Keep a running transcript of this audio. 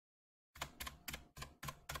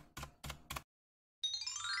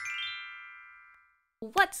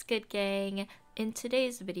What's good, gang? In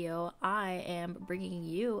today's video, I am bringing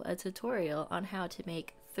you a tutorial on how to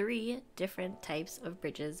make 3 different types of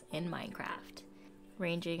bridges in Minecraft,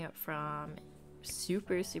 ranging from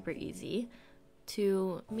super easy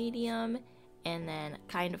to medium and then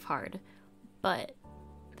kind of hard, but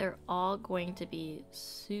they're all going to be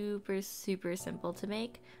super simple to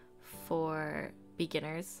make for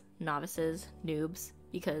beginners, novices, noobs,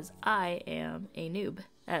 because I am a noob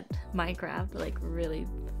at Minecraft, like really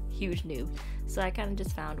huge noob. So I kind of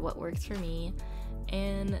just found what works for me,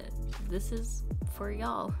 and this is for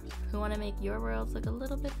y'all who want to make your worlds look a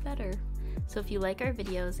little bit better. So if you like our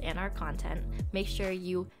videos and our content, make sure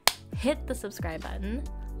you hit the subscribe button,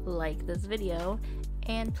 like this video,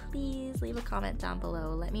 and please leave a comment down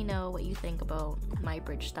below. Let me know what you think about my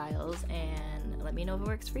bridge styles and let me know if it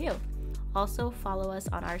works for you. Also follow us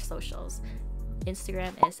on our socials.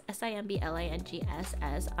 Instagram is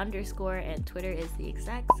SIMBLINGSS_, and Twitter is the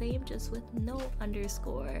exact same, just with no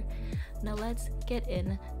underscore. Now let's get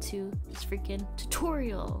into this freaking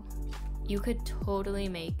tutorial. You could totally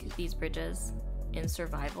make these bridges in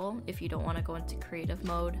survival if you don't want to go into creative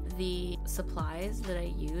mode. The supplies that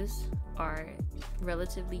I use are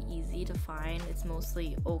relatively easy to find. It's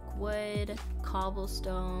mostly oak wood,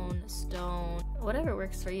 cobblestone, stone, whatever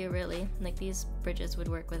works for you really. Like, these bridges would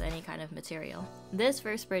work with any kind of material. This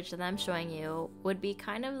first bridge that I'm showing you would be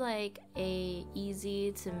kind of like a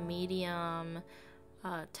easy to medium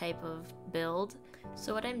type of build.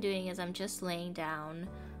 So what I'm doing is I'm just laying down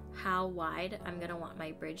how wide I'm gonna want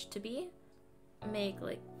my bridge to be. Make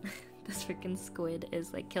like this freaking squid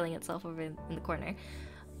is like killing itself over in the corner.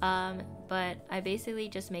 But I basically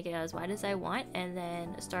just make it as wide as I want and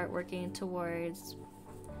then start working towards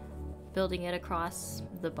building it across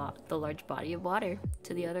the large body of water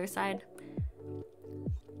to the other side.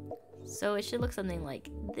 So it should look something like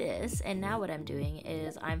this, and now what I'm doing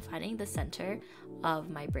is I'm finding the center of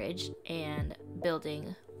my bridge and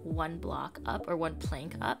building one block up, or one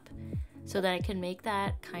plank up, so that I can make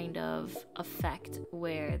that kind of effect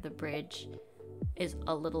where the bridge is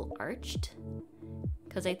a little arched,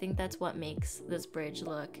 because I think that's what makes this bridge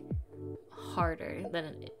look harder than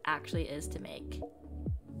it actually is to make.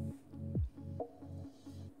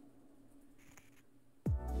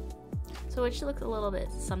 So it should look a little bit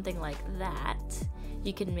something like that.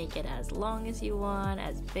 You can make it as long as you want,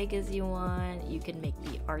 as big as you want. You can make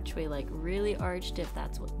the archway like really arched if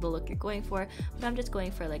that's what the look you're going for, but I'm just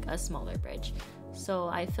going for like a smaller bridge. So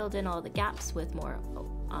I filled in all the gaps with more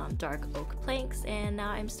dark oak planks, and now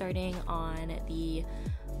I'm starting on the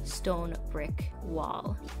stone brick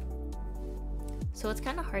wall. So it's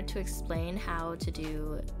kind of hard to explain how to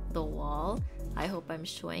do the wall. I hope I'm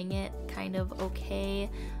showing it kind of okay,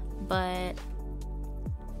 but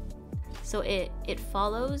so it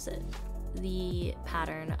follows the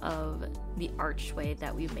pattern of the archway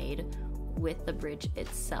that we made with the bridge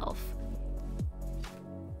itself.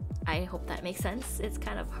 I hope that makes sense. It's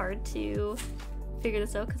kind of hard to figure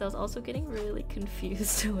this out because I was also getting really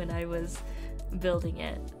confused when I was building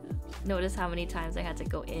it. Notice how many times I had to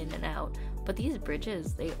go in and out. But these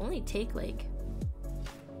bridges, they only take like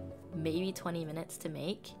maybe 20 minutes to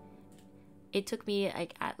make. It took me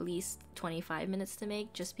like at least 25 minutes to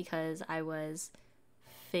make just because I was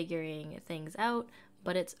figuring things out,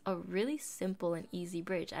 but it's a really simple and easy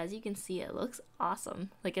bridge. As you can see, it looks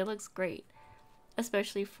awesome. Like, it looks great,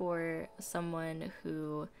 especially for someone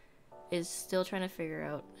who is still trying to figure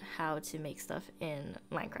out how to make stuff in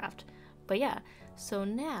Minecraft. But yeah, so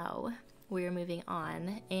now we're moving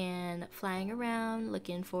on and flying around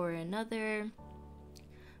looking for another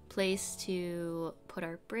place to put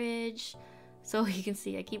our bridge. So you can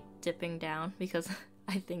see I keep dipping down because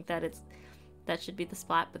I think that should be the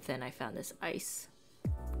spot, but then I found this ice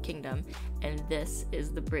kingdom, and this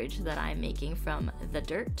is the bridge that I'm making from the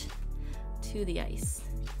dirt to the ice.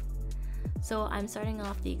 So I'm starting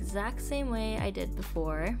off the exact same way I did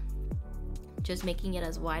before, just making it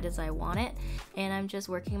as wide as I want it, and I'm just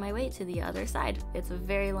working my way to the other side. It's a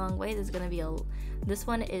very long way. This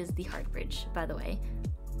one is the hard bridge, by the way.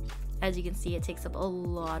 As you can see, it takes up a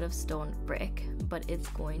lot of stone brick, but it's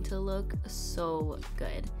going to look so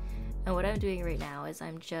good. And what I'm doing right now is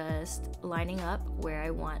I'm just lining up where I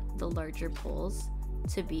want the larger poles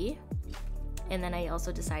to be. And then I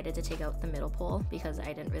also decided to take out the middle pole because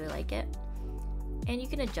I didn't really like it. And you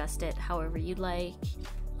can adjust it however you'd like.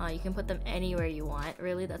 You can put them anywhere you want,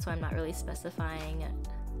 really. That's why I'm not really specifying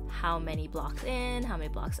how many blocks in, how many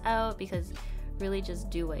blocks out, because really just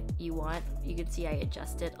do what you want. You can see I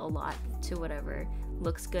adjust it a lot to whatever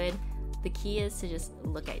looks good. The key is to just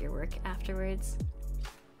look at your work afterwards.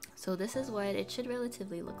 So this is what it should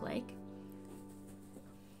relatively look like.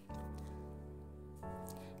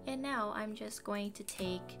 And now I'm just going to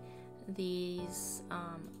take these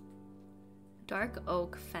dark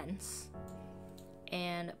oak fence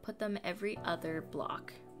and put them every other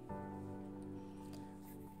block.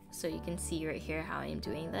 So you can see right here how I'm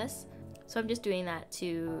doing this. So I'm just doing that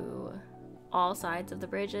to all sides of the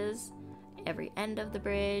bridges, every end of the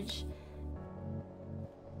bridge.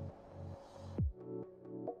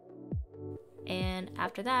 And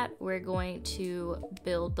after that, we're going to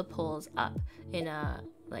build the poles up in a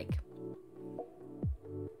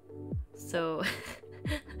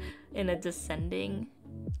in a descending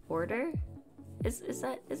order. Is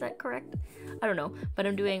that correct? I don't know, but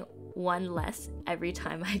I'm doing one less every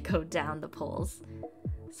time I go down the poles,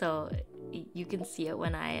 so you can see it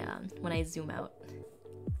when I zoom out.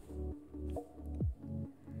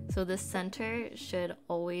 So the center should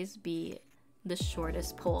always be the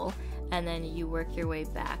shortest pole, and then you work your way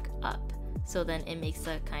back up, so then it makes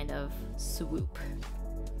a kind of swoop.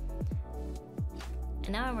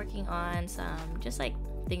 And now I'm working on some just like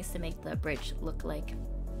things to make the bridge look like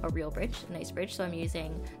a real bridge, a nice bridge. So I'm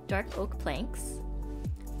using dark oak planks,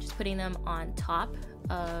 just putting them on top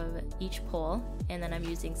of each pole, and then I'm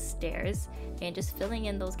using stairs and just filling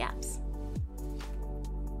in those gaps.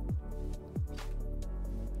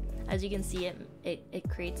 As you can see, it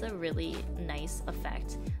creates a really nice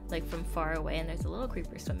effect, like from far away, and there's a little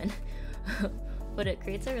creeper swimming. But it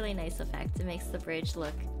creates a really nice effect. It makes the bridge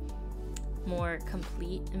look more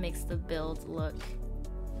complete. It makes the build look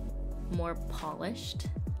more polished,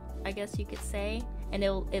 I guess you could say. And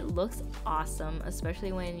it looks awesome,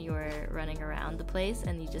 especially when you're running around the place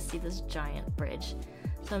and you just see this giant bridge.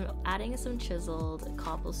 So I'm adding some chiseled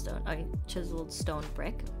chiseled stone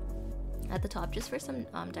brick at the top just for some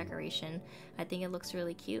decoration. I think it looks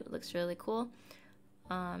really cute. It looks really cool.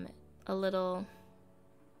 A little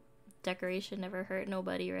decoration never hurt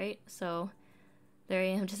nobody, right? So there I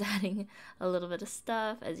am, just adding a little bit of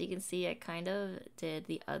stuff. As you can see, I kind of did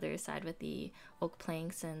the other side with the oak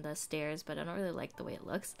planks and the stairs, but I don't really like the way it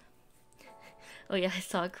looks. Oh yeah, I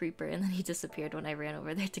saw a creeper and then he disappeared when I ran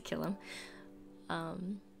over there to kill him.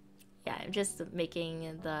 Yeah, I'm just making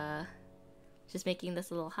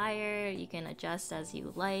this a little higher. You can adjust as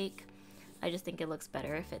you like. I just think it looks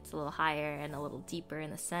better if it's a little higher and a little deeper in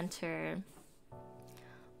the center.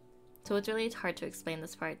 So it's really hard to explain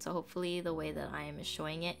this part, so hopefully the way that I am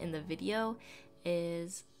showing it in the video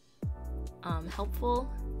is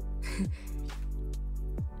helpful.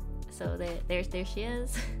 So there she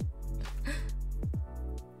is.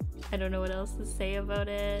 I don't know what else to say about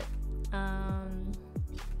it.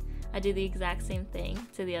 I do the exact same thing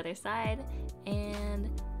to the other side, and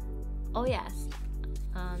oh yes,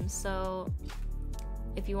 so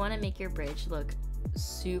if you want to make your bridge look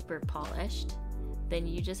super polished, then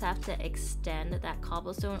you just have to extend that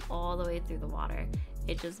cobblestone all the way through the water.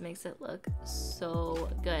 It just makes it look so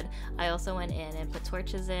good. I also went in and put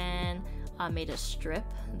torches in, made a strip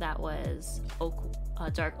that was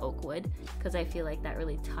dark oak wood, because I feel like that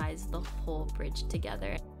really ties the whole bridge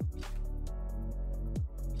together.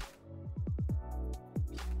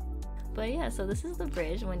 But yeah, so this is the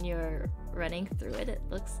bridge when you're running through it. It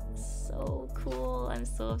looks so cool. I'm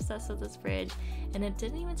so obsessed with this bridge, and it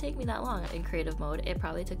didn't even take me that long in creative mode. It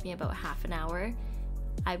probably took me about half an hour.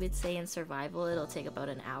 I would say in survival it'll take about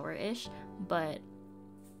an hour-ish, but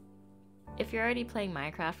if you're already playing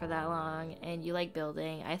Minecraft for that long and you like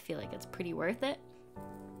building, I feel like it's pretty worth it.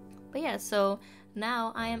 But yeah, so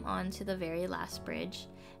now I am on to the very last bridge,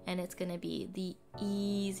 and it's gonna be the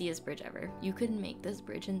easiest bridge ever. You could make this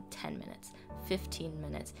bridge in 10 minutes, 15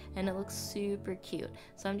 minutes, and it looks super cute.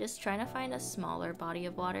 So I'm just trying to find a smaller body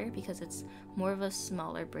of water because it's more of a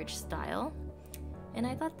smaller bridge style. And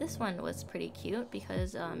I thought this one was pretty cute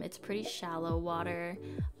because it's pretty shallow water.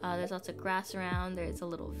 There's lots of grass around. There's a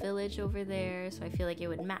little village over there, so I feel like it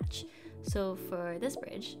would match. So for this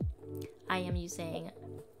bridge, I am using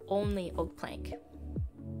only oak plank,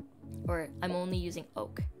 or I'm only using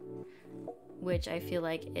oak, which I feel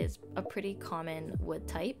like is a pretty common wood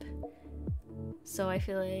type. So I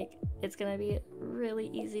feel like it's gonna be really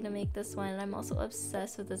easy to make this one, and I'm also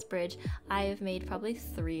obsessed with this bridge. I have made probably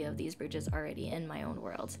 3 of these bridges already in my own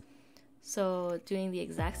world. So doing the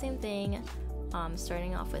exact same thing,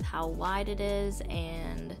 starting off with how wide it is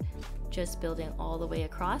and just building all the way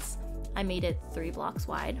across. I made it 3 blocks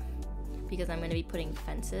wide because I'm going to be putting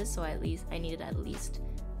fences, so I needed at least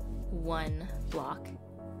 1 block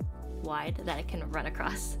wide that I can run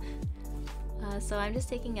across. So I'm just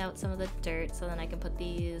taking out some of the dirt so then I can put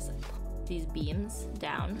these beams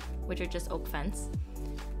down, which are just oak fence.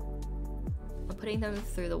 I'm putting them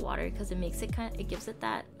through the water because it makes it it gives it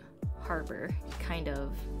that harbor kind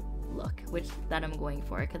of look, which that I'm going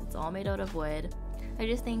for because it's all made out of wood. I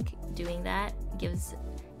just think doing that gives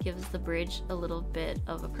the bridge a little bit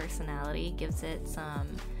of a personality, gives it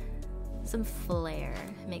some flair,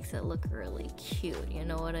 makes it look really cute, you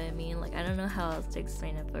know what I mean? Like, I don't know how else to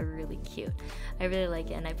explain it, but really cute. I really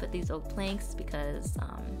like it, and I put these oak planks because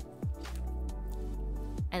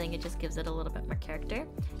I think it just gives it a little bit more character.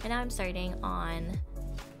 And now I'm starting on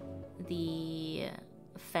the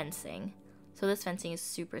fencing. So this fencing is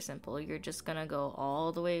super simple. You're just gonna go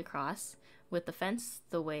all the way across with the fence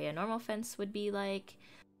the way a normal fence would be like,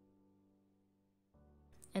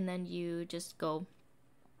 and then you just go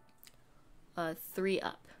 3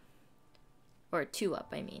 up, or 2 up,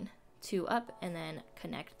 I mean 2 up, and then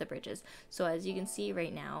connect the bridges. So as you can see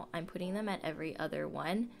right now, I'm putting them at every other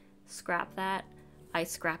one. Scrap that. I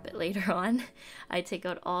scrap it later on. I take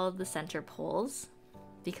out all of the center poles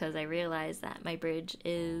because I realized that my bridge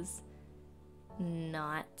is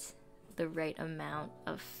not the right amount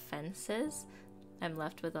of fences. I'm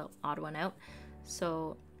left with an odd one out.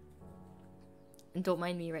 So don't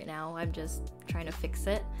mind me right now, I'm just trying to fix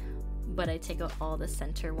it. But I take out all the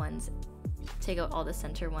center ones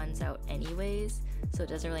out anyways, so it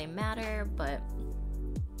doesn't really matter. But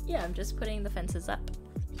yeah, I'm just putting the fences up.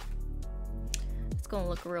 It's gonna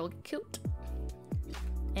look real cute.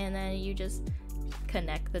 And then you just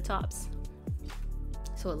connect the tops,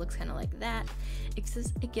 so it looks kind of like that.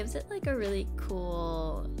 It gives it like a really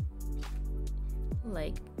cool,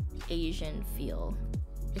 like, Asian feel,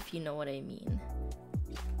 if you know what I mean.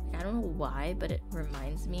 I don't know why, but it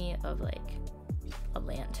reminds me of like a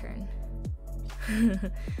lantern.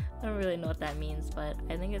 I don't really know what that means, but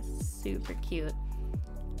I think it's super cute.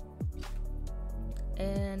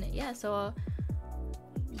 And yeah, so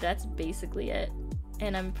that's basically it.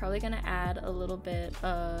 And I'm probably gonna add a little bit,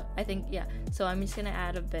 so I'm just gonna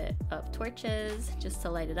add a bit of torches just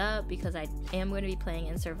to light it up, because I am going to be playing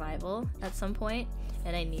in survival at some point,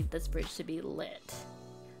 and I need this bridge to be lit.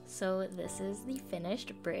 So this is the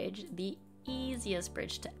finished bridge, the easiest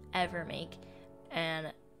bridge to ever make,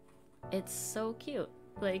 and it's so cute.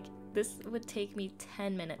 Like, this would take me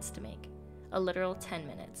 10 minutes to make, a literal 10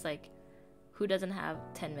 minutes. Like, who doesn't have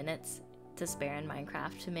 10 minutes to spare in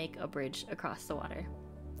Minecraft to make a bridge across the water?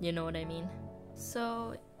 You know what I mean?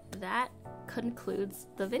 So that concludes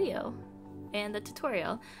the video and the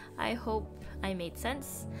tutorial. I hope I made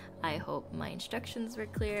sense. I hope my instructions were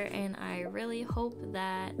clear, and I really hope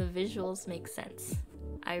that the visuals make sense.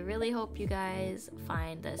 I really hope you guys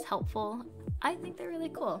find this helpful. I think they're really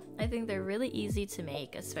cool. I think they're really easy to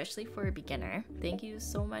make, especially for a beginner. Thank you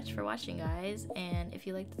so much for watching, guys, and if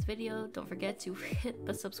you liked this video, don't forget to hit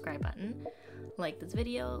the subscribe button, like this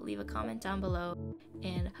video, leave a comment down below,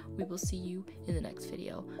 and we will see you in the next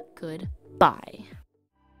video. Goodbye.